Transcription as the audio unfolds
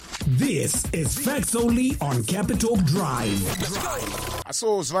This is Facts Only on Capital Drive.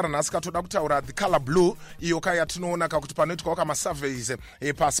 So zvara nhasi katoda kutaura the color blue iyo kaya tinoona kuti panoitwa kama surveys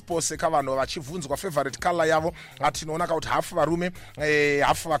pasi pose kavanhu vachibvunzwa favorite color yavo atinoona kuti hafu varume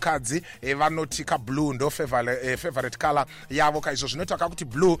hafu vakadzi vanoti ka blue ndo favorite color yavo kaizvo zvinoita kuti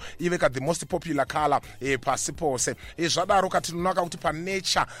blue ive the most popular color pasi pose zvadaro katinoona kuti pa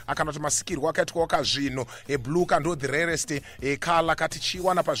nature akana kuti masikirwa akaitwa kazvinhu blue ndo the rarest color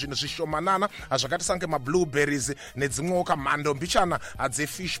katichiwana pazvinhu zvishomanana zvakati sange ma blueberries nedzimwewo kamhando mbichana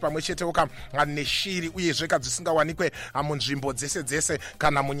dzefish pamwe chete neshiri uyezve kadzisingawanikwe munzvimbo dzese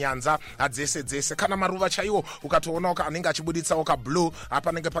kana munyanza dzese kana maruva chaiwo ukatoona anenge achibuditsawo ka blue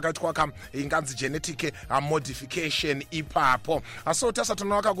panenge pakaitwa inganzi genetic modification ipapo. So tasa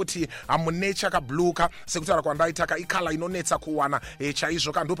tunoona kuti munature ka blue ka sekutaura kwandaita ka ikala inonetsa kuwana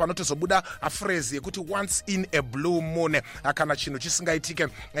chaizvo ndo panotozobuda a phrase yekuti once in a blue moon kana chinhu chisingaitike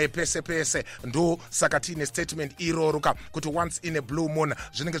pese ndo saka tine statement iroruka kuti once in a blue moon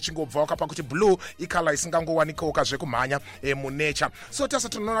zvinenge chingobva pakuti blue ikala isingangowanikawo zvekumhanya munature. So tasa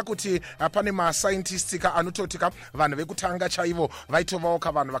tunoona kuti pane ma scientists anototi vanhu vekutanga chaivo vaitovawo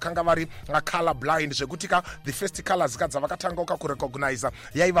vanhu vakanga vari color blind zvekuti the first colors dzavakatanga kurecognize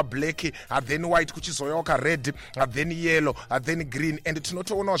yaiva black then white kuchizoyawo red then yellow then green and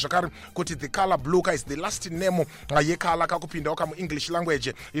tinotoonawo zvakare kuti the color blue is the last name yekala kakupindawo mu-English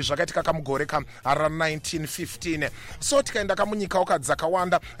language zvakaitika kamugore ra 1915. So tikaenda kamunyika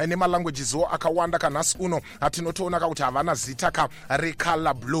dzakawanda nemalanguages akawanda kanhasi uno tinotoona kuti havana zita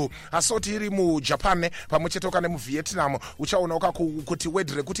recolor blue. So tiri muJapan pamwe chete nemuVietnam uchaona kuti word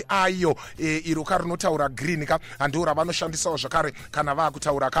rekuti ayo iro rinotaura green ndo ravanoshandisawo zvakare kana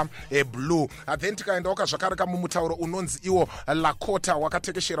vakutaura blue. Then tikaendawo zvakare mumutauro unonzi iwo Lakota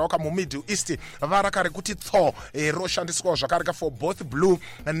wakatekesherawo muMiddle East varakare kuti Thor roshandiswawo zvakare for both blue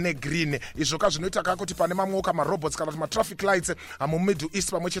negreen. Izvo zvinoita kuti pane mamwewo marobots kana matraffic lights muMiddle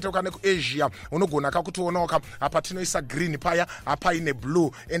East pamwe chete nekuAsia unogona kutoonawo patinoisa green paya paine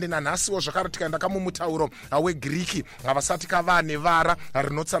blue. And nanhasiwo zvakare tikaenda mumutauro weGreek havasati kavane vara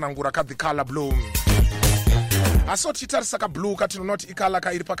rinotsanangura the color blue. So tichitarisa blue katinoona kuti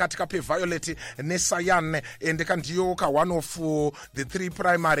ikala iri pakati peviolet necyan and kandiyo one of the three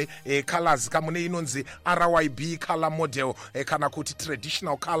primary colors kamune inonzi RYB color model kana kuti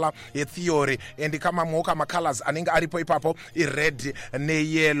traditional color theory and kamamwewo macolors anenge aripo ipapo red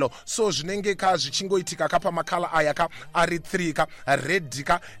neyellow. So zvinenge zvichingoitika pamakala aya ari 3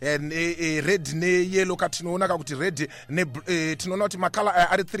 red neyellow katinoona kuti red tinoona kuti makala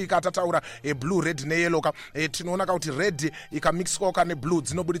aya ari 3 atataura blue red neyellow tinoona kuti red ikamixwa neblue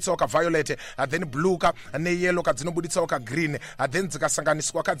dzinobuditsawo violet then blue neyellow dzinobuditsawo green then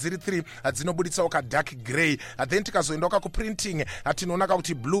dzikasanganiswa dziri 3 dzinobuditsawo dark grey. Then tikazoendawo kuprinting tinoona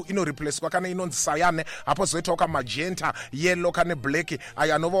kuti blue inoreplacewa inonzi cyan apo zoitawo magenta yellow neblack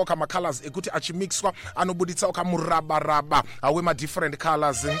aya anovawo macolors ekuti achimixwa anobuditsawo murabaraba wema-different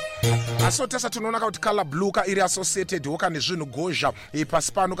colors. So tasa tinoona kuti color blue iri associated nezvinhu gozha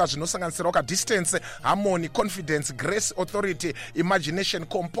pasi pano zvinosanganisirawo distance, harmony, confidence, grace, authority, imagination,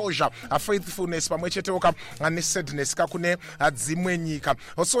 composure, faithfulness pamwe chetewo nesadness kune dzimwe nyika.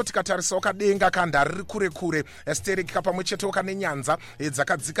 So tikatarisawo denga kanda riri kure stereki pamwe chetewo nenyanza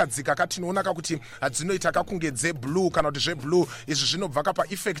dzakadzika katinoona kuti dzinoita kunge dzeblue kana kuti zveblue. Izvi zvinobva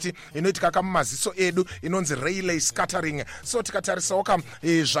effect inoitika mumaziso edu inonzi Rayleigh scattering. So tikatarisawo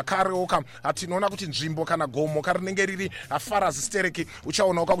zvakarewo tinoona kuti nzvimbo kana gomo rinenge riri Faras stereki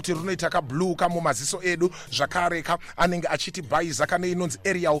uchaonawo kuti rinoita blue mumaziso edu zvakare anenge achiti bhaiza inonzi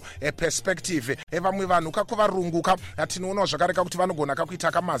aerial perspective. Vamwe vanhu kuvarungu tinoonawo zvakare kuti vanogona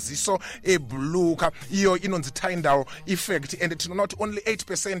kuita maziso eblue iyo inonzi Tyndall effect and tinoona kuti only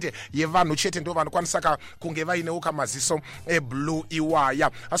 8% yevanhu chete ndo vanokwanisa kunge vainewo maziso eblue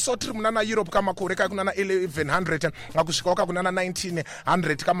iwaya. So tiri munana Europe kamakore kunana 1100 kusvikawo kunana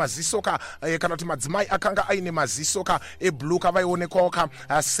 1900 kamaziso kana kuti madzimai akanga aine maziso eblue vaionekwawo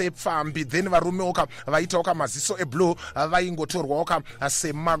sepfambi then varumewo vaitawo maziso eblue vaingotorwawo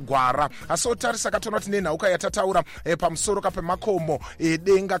semagwara. So tarisa katona kuti nenhauka yatataura pamusoro pemakomo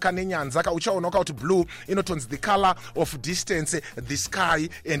denga nenyanza uchaonawo kuti blue inotonzi the color of distance, the sky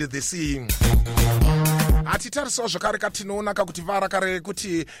and the sea. atitarisawo zvakare katinoona kakuti vara kare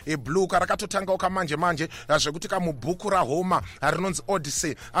kuti blue karakatotanga kamanje manje zvekuti kamubhuku rahoma rinonzi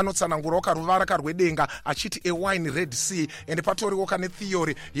Odyssey anotsanangurawo karuvara karwedenga achiti a wine red sea, ende patoriwo kane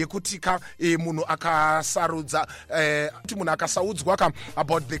theory yekuti munhu akasarudza kuti munhu akasaudzwa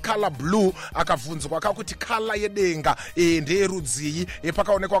about the color blue akabvunzwa kuti kala yedenga ndeyerudzii,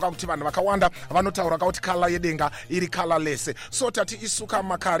 pakaonekwa kuti vanhu vakawanda vanotaura kuti kala yedenga iri colorless. So tati isuka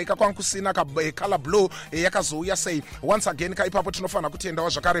makare kakwankusina color blue yakazouya sei once again kaipapo tinofanira kutendawo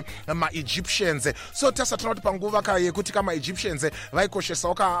zvakare maEgyptians. So tasa tinoti panguva yekuti kamaEgyptians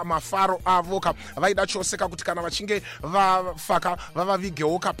vaikoshesawo kamafaro avo vaida chose kuti kana vachinge vafaka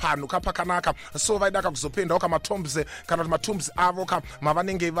vavavigewo kapanhu kapakanaka, so vaida kuzopendawo kamatombs kana kuti matombs avo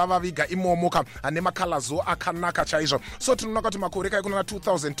mavanenge vavaviga imomo nemakalazo akanaka chaizvo. So tinoona kuti makore kaikunana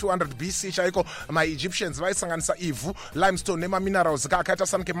 2200 BC chaiko maEgyptians vaisanganisa ivhu, limestone nemaminerals akaita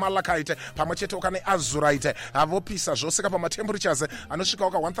sanke malachite pamwe chete kane azurite avopisa zvose pamatemperatures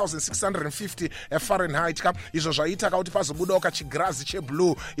anosvikawo 1650 Fahrenheit izvo zvaita kuti pazobudawo kachigirazi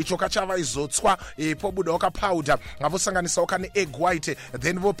cheblue icho kachava izotswa pobudawo kapowder avosanganisawo kane egg white,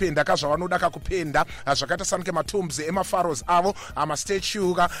 then vopenda zvavanoda kupenda zvakaita sanke matombs emapharaohs avo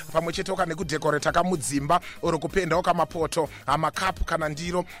amastatue pamwe chete kane kudecorate kamudzimba oro kupendawo kamapoto amakapu kana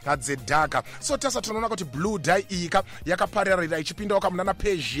ndiro dzedhaga. So tasa tinoona kuti blue dye iyi yakapararira ichipindawo kamunana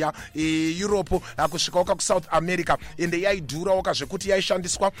Persia, Europe kusvikawo kuSouth America, ende yaidhurawo zvekuti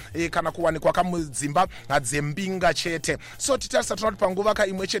yaishandiswa kana kuwanikwa kamudzimba dzembinga chete. So titarisa tinoti panguva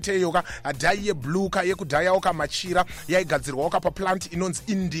imwe cheteyo dye yeblue yekudhayawo kamachira yaigadzirwawo paplant inonzi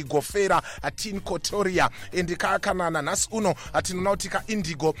Indigofera tincotoria, ende kana nanhasi uno tinoona kuti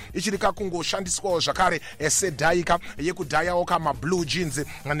indigo ichiri kungoshandiswawo zvakare sedye yekudhayawo mablue jeans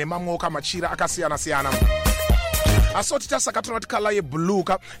nemamwewo kamachira akasiyana siyana. Asoti tasaka tinoti kala yeblue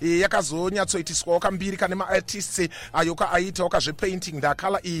yakazonyatsoitiswawo kambiri kane maartists ayo aitawo zvepainting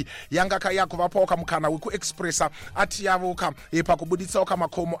ndakala iyi yanga yakuvapawo kamukana wekuexpressa ati yavo pakubuditsawo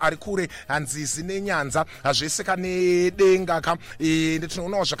kamakomo ari kure nzizi nenyanza zvese kane denga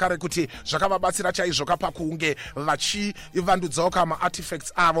tinoonawo zvakare kuti zvakavabatsira chaizvo pakunge vachivandudzawo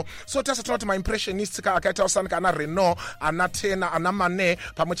maartifacts avo. So tasa tinoti maimpressionists akaitawo sanika ana Renoir, ana Turner, ana Manet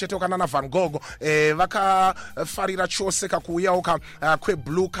pamwe chete kana na Van Gogh vakafarira chose kakuuyawo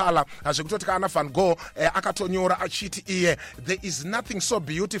kweblue color zvekutoti kana Van Gogh akatonyora achiti iye there is nothing so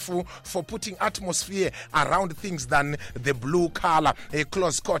beautiful for putting atmosphere around things than the blue color,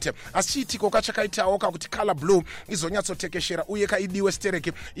 close quote. Asichitiko kachakaitawo kuti color blue izonyatsotekeshera uye kaidiwe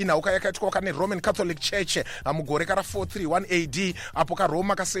stereki inawo yakaitwa kane Roman Catholic Church mugore 431 AD apo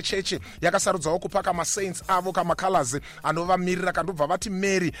Roma kasechechi yakasarudzawo kupaka masaints avo kamacolors anovamirira kandobva vati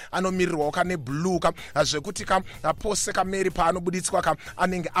Mary anomirirwawo kane blue zvekuti pose Mary paanobuditswa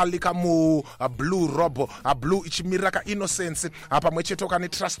anenge ali mu blue robe, blue ichimirira innocence pamwe chete kane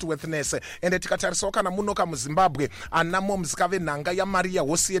trustworthiness. Ende tikatarisawo kana muno muZimbabwe ana moms venhanga yaMaria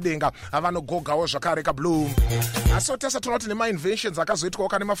hosi yedenga vanogogawo zvakare blue. So tasa tinoti nemainventions akazoitwawo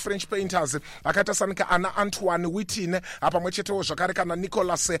kane maFrench painters akaita sanika ana Antoine Witine pamwe chetewo zvakare kana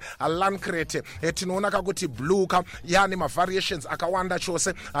Nicolas Lancret. Tinoona kuti blue yaane mavariations akawanda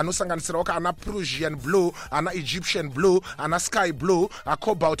chose anosanganisirawo ana Prussian blue, ana Egyptian blue, ana sky blue,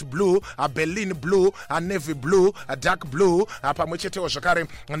 cobalt blue, Berlin blue, navy blue, dark blue pamwe chetewo zvakare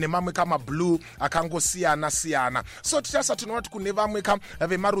nemamwe blue akangosiyana siyana. So titasa tinoti kune vamwe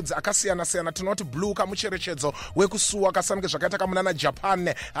vemarudzi akasiyana siyana tinoti blue mucherechedzo wekusuwa kasanike zvakaita kamunana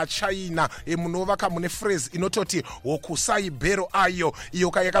Japan, China munova mune phrase inototi hokusai bhero ayo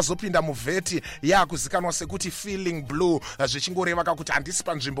iyo yakazopinda muvheti yakuzikanwa sekuti feeling blue zvichingoreva kuti handisi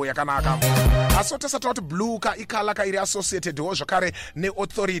panzvimbo yakanaka. Asi tasa tinoti blue ikala iri associated wo zvakare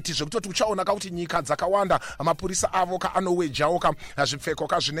neauthority zvekutoti uchaona kuti nyika dzakawanda mapurisa avo anowejawo zvipfeko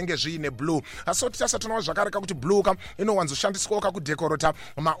zvinenge zviine blue. Asi tasa tinoona zvakare kuti blue inowanzoshandiswawo kudecorata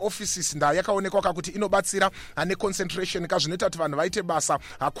maoffices yakaonekwa kuti inobatsira neconcentration zvinoita kuti vanhu vaite basa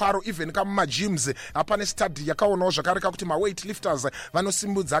kwaro, even mumagyms pane study yakaonawo zvakare kuti maweight lifters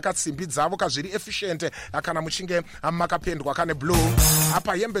vanosimbudza simbi dzavo zviri efficient kana muchinge makapendwa kane blue.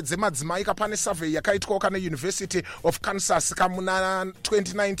 Apa hembe dzemadzimai pane survey yakaitwawo kane University of Kansas muna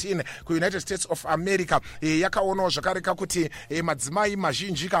 2019 kuUnited States of America yakaonawo zvakare kuti madzimai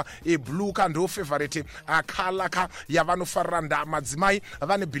mazhinji blue ndo favorite color yavanofarira. Madzimai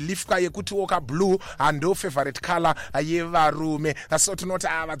vane belief yekuti blue ndo favorite color yevarume. So tinoti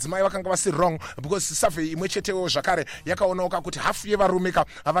madzimai vakanga vasi wrong because survey imwe chetewo zvakare yakaonawo kuti half yevarume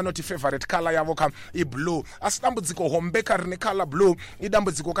vanoti favorite color yavo iblue. Asi dambudziko hombeka rine color blue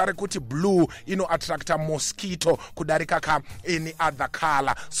idambudziko kuti blue ino attracta mosquito mosquito kudarika ka any other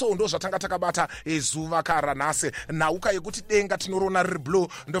color. So ndo zvatanga takabata zuva karanhasi. Nhauka yekuti denga tinorona riri blue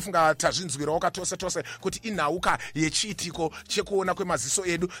ndofunga tazvinzwirawo katose tose kuti inhauka yechiitiko chekuona kwemaziso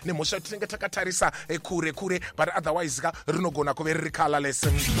edu nemhosva tinenge takatarisa kure kure, but otherwise rinogona kuve riri colorless.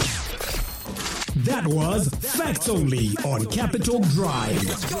 That was Facts Only on Capital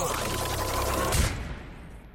Drive.